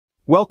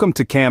Welcome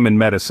to Cam in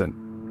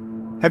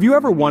Medicine. Have you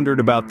ever wondered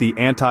about the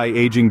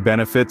anti-aging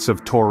benefits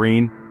of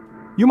taurine?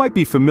 You might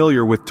be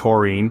familiar with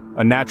taurine,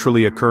 a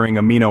naturally occurring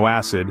amino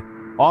acid,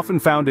 often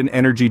found in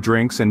energy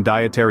drinks and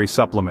dietary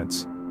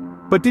supplements.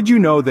 But did you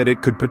know that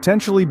it could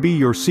potentially be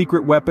your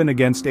secret weapon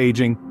against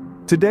aging?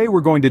 Today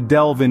we're going to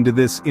delve into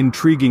this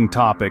intriguing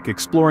topic,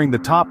 exploring the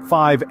top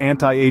 5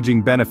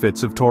 anti-aging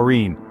benefits of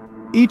taurine.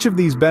 Each of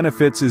these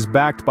benefits is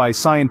backed by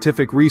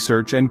scientific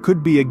research and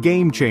could be a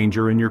game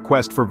changer in your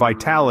quest for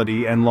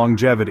vitality and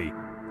longevity.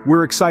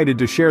 We're excited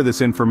to share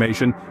this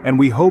information, and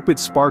we hope it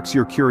sparks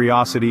your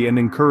curiosity and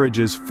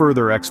encourages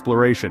further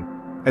exploration.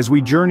 As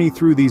we journey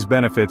through these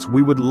benefits,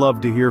 we would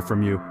love to hear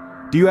from you.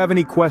 Do you have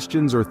any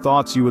questions or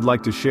thoughts you would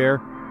like to share?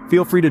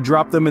 Feel free to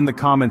drop them in the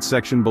comments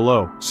section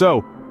below.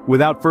 So,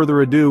 without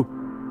further ado,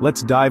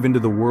 let's dive into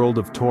the world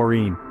of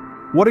taurine.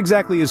 What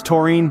exactly is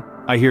taurine,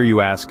 I hear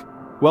you ask?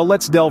 Well,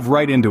 let's delve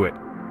right into it.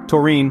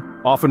 Taurine,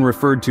 often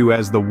referred to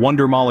as the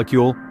wonder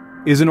molecule,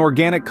 is an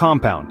organic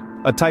compound,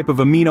 a type of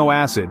amino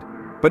acid,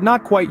 but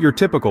not quite your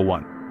typical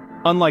one.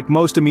 Unlike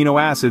most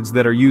amino acids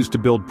that are used to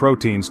build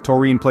proteins,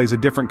 taurine plays a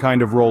different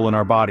kind of role in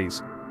our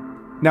bodies.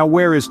 Now,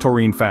 where is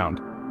taurine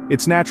found?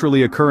 It's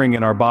naturally occurring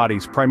in our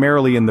bodies,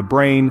 primarily in the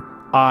brain,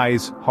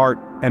 eyes, heart,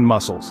 and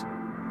muscles.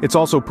 It's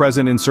also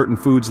present in certain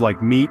foods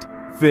like meat,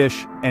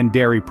 fish, and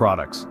dairy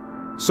products.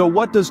 So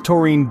what does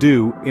taurine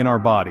do in our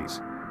bodies?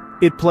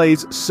 It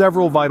plays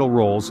several vital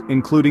roles,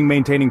 including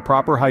maintaining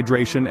proper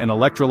hydration and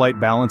electrolyte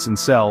balance in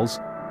cells,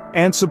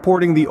 and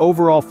supporting the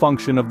overall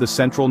function of the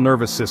central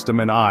nervous system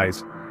and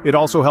eyes. It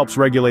also helps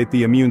regulate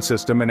the immune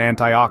system and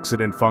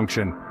antioxidant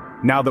function.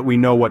 Now that we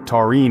know what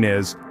taurine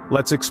is,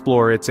 let's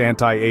explore its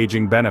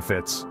anti-aging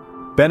benefits.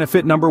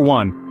 Benefit number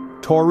 1.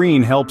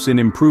 Taurine helps in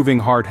improving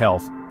heart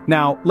health.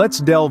 Now, let's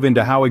delve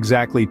into how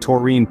exactly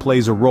taurine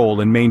plays a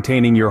role in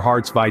maintaining your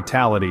heart's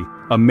vitality,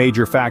 a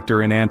major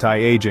factor in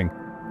anti-aging.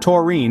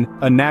 Taurine,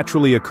 a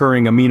naturally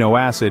occurring amino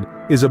acid,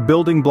 is a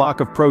building block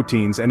of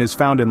proteins and is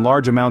found in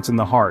large amounts in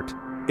the heart.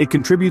 It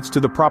contributes to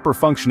the proper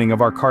functioning of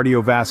our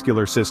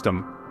cardiovascular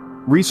system.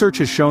 Research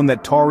has shown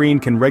that taurine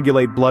can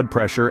regulate blood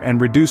pressure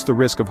and reduce the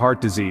risk of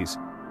heart disease.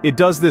 It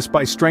does this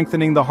by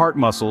strengthening the heart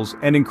muscles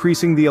and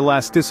increasing the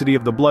elasticity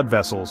of the blood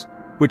vessels,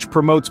 which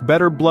promotes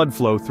better blood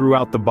flow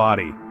throughout the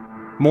body.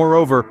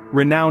 Moreover,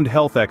 renowned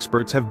health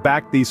experts have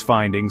backed these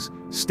findings,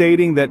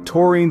 stating that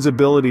taurine's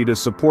ability to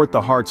support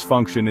the heart's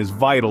function is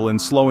vital in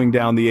slowing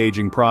down the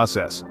aging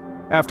process.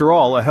 After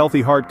all, a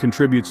healthy heart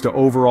contributes to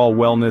overall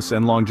wellness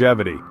and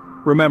longevity.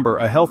 Remember,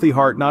 a healthy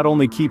heart not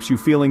only keeps you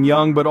feeling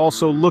young but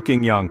also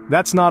looking young.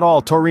 That's not all,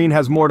 taurine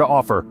has more to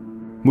offer.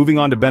 Moving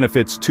on to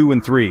benefits 2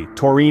 and 3,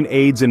 taurine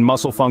aids in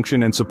muscle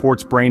function and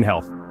supports brain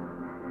health.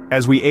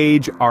 As we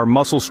age, our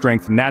muscle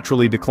strength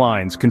naturally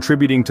declines,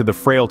 contributing to the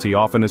frailty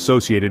often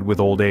associated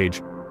with old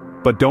age.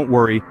 But don't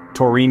worry,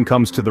 taurine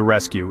comes to the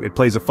rescue. It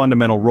plays a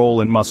fundamental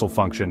role in muscle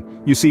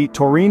function. You see,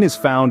 taurine is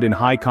found in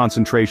high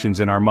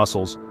concentrations in our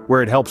muscles,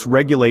 where it helps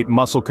regulate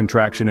muscle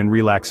contraction and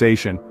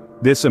relaxation.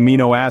 This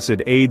amino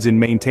acid aids in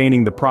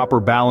maintaining the proper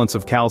balance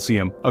of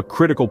calcium, a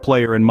critical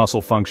player in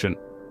muscle function.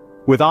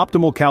 With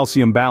optimal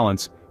calcium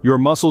balance, your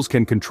muscles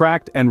can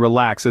contract and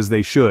relax as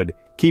they should,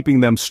 keeping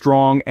them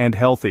strong and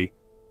healthy.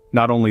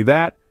 Not only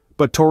that,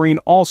 but taurine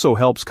also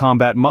helps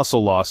combat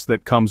muscle loss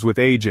that comes with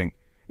aging.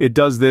 It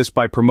does this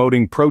by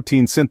promoting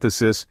protein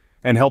synthesis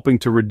and helping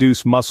to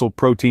reduce muscle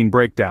protein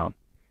breakdown.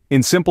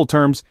 In simple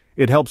terms,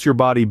 it helps your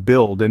body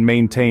build and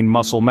maintain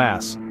muscle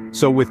mass.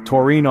 So with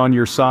taurine on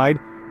your side,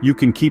 you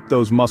can keep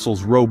those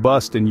muscles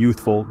robust and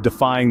youthful,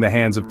 defying the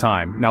hands of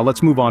time. Now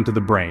let's move on to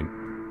the brain.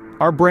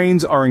 Our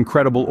brains are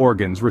incredible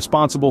organs,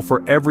 responsible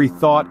for every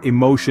thought,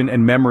 emotion,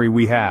 and memory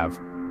we have.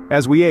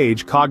 As we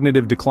age,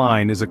 cognitive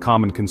decline is a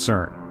common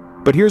concern.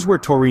 But here's where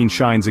taurine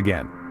shines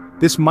again.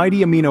 This mighty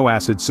amino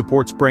acid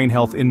supports brain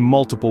health in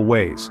multiple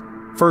ways.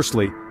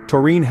 Firstly,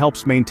 taurine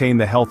helps maintain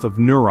the health of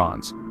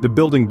neurons, the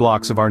building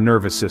blocks of our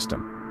nervous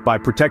system. By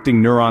protecting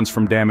neurons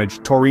from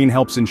damage, taurine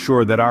helps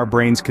ensure that our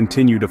brains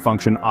continue to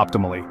function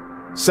optimally.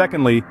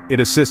 Secondly, it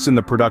assists in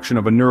the production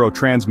of a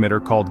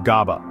neurotransmitter called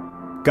GABA.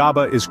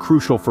 GABA is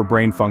crucial for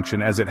brain function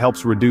as it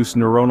helps reduce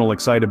neuronal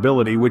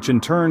excitability, which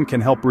in turn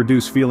can help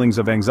reduce feelings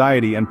of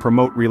anxiety and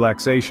promote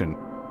relaxation.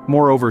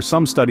 Moreover,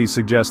 some studies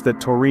suggest that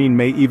taurine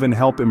may even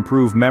help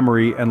improve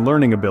memory and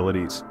learning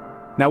abilities.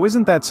 Now,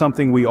 isn't that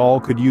something we all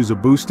could use a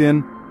boost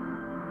in?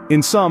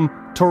 In sum,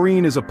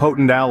 taurine is a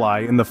potent ally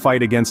in the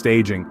fight against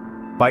aging.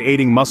 By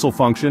aiding muscle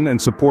function and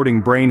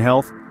supporting brain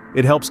health,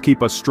 it helps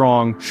keep us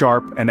strong,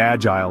 sharp, and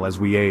agile as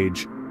we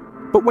age.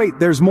 But wait,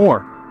 there's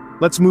more.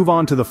 Let's move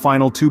on to the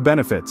final 2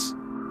 benefits.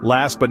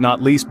 Last but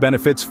not least,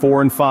 benefits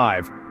 4 and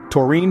 5.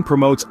 Taurine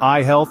promotes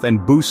eye health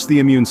and boosts the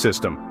immune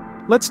system.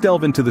 Let's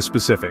delve into the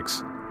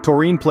specifics.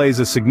 Taurine plays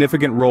a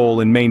significant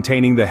role in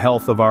maintaining the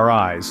health of our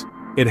eyes.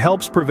 It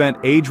helps prevent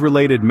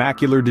age-related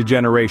macular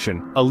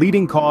degeneration, a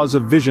leading cause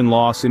of vision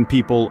loss in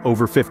people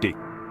over 50.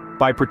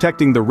 By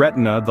protecting the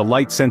retina, the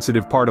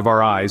light-sensitive part of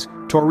our eyes,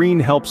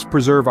 taurine helps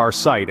preserve our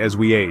sight as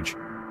we age.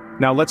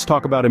 Now let's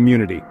talk about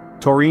immunity.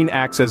 Taurine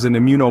acts as an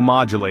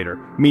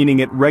immunomodulator, meaning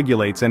it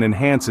regulates and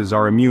enhances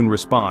our immune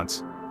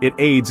response. It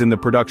aids in the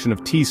production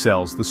of T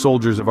cells, the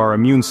soldiers of our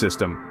immune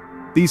system.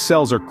 These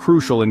cells are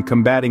crucial in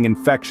combating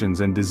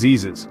infections and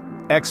diseases.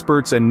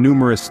 Experts and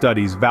numerous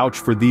studies vouch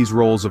for these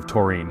roles of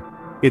taurine.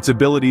 Its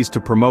abilities to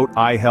promote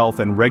eye health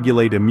and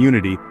regulate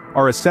immunity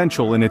are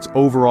essential in its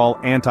overall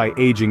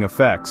anti-aging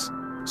effects.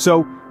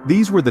 So,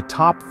 these were the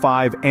top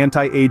 5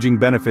 anti-aging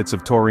benefits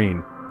of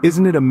taurine.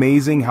 Isn't it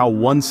amazing how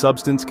one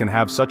substance can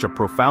have such a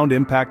profound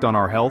impact on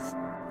our health?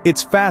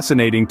 It's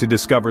fascinating to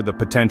discover the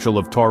potential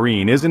of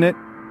taurine, isn't it?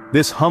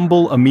 This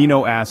humble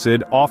amino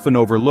acid, often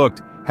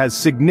overlooked, has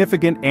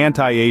significant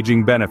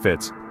anti-aging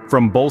benefits,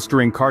 from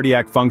bolstering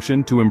cardiac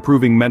function to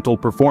improving mental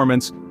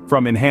performance,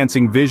 from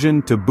enhancing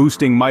vision to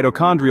boosting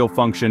mitochondrial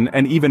function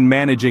and even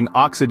managing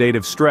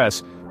oxidative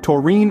stress.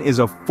 Taurine is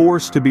a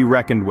force to be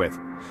reckoned with.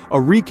 A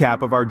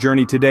recap of our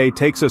journey today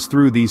takes us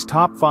through these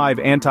top 5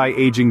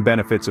 anti-aging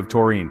benefits of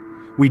taurine.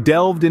 We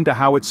delved into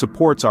how it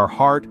supports our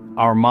heart,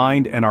 our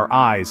mind, and our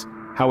eyes,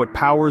 how it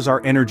powers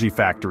our energy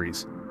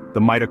factories, the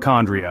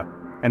mitochondria,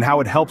 and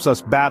how it helps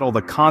us battle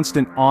the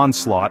constant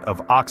onslaught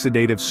of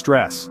oxidative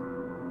stress.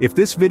 If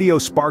this video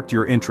sparked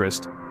your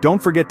interest,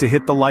 don't forget to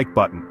hit the like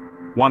button.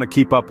 Want to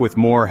keep up with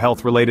more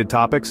health-related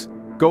topics?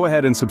 Go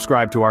ahead and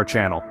subscribe to our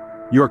channel.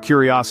 Your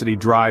curiosity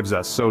drives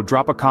us, so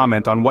drop a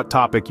comment on what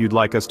topic you'd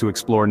like us to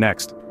explore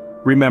next.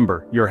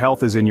 Remember, your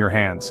health is in your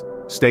hands.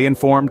 Stay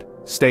informed,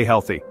 stay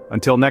healthy.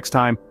 Until next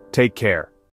time, take care.